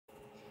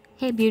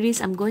Hey beauties,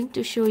 I'm going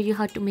to show you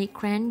how to make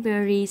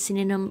cranberry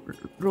cinnamon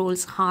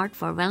rolls hard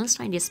for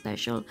Valentine Day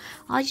special.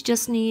 I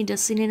just need the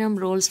cinnamon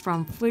rolls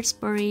from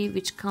Foodsbury,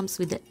 which comes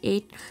with the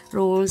 8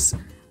 rolls,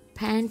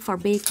 pan for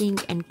baking,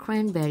 and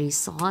cranberry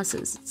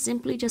sauces.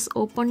 Simply just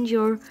open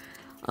your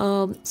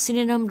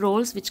cinnamon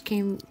rolls, which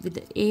came with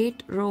the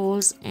 8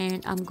 rolls,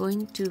 and I'm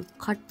going to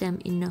cut them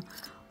in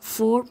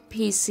 4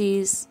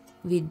 pieces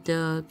with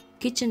the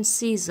kitchen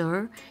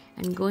scissor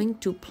and going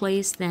to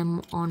place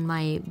them on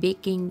my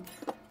baking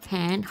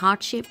pan,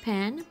 heart-shaped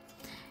pan,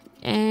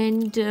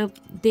 and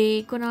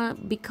they gonna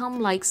become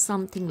like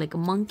something like a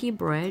monkey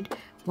bread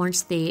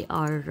once they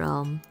are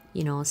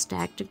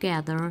stacked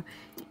together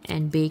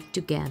and baked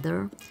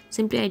together.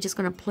 Simply I just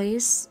gonna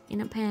place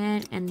in a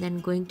pan and then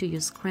going to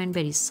use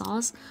cranberry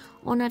sauce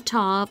on a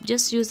top.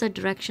 Just use the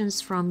directions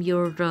from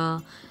your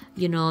the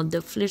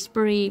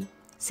Foodsbury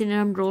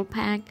cinnamon roll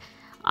pack.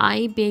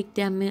 I bake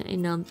them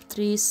in a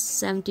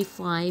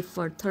 375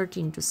 for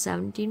 13 to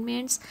 17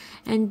 minutes,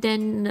 and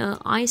then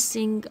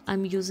icing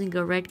I'm using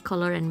a red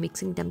color and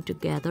mixing them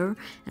together,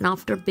 and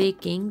after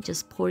baking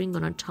just pouring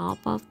on a top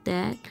of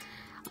that.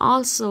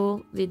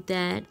 Also with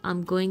that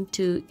I'm going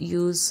to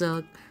use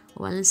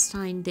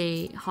Valentine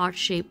Day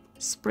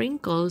heart-shaped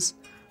sprinkles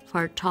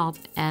for top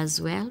as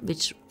well,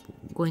 which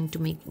going to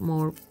make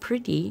more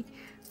pretty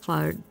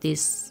for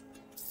this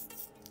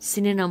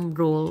cinnamon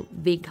roll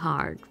big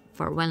heart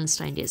for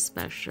Valentine Day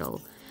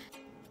special.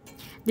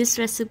 This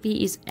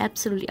recipe is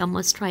absolutely a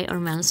must try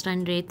on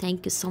Valentine Day.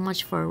 Thank you so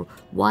much for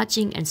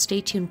watching and stay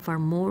tuned for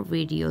more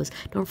videos.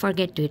 Don't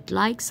forget to hit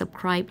like,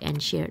 subscribe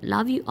and share.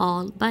 Love you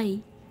all.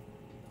 Bye.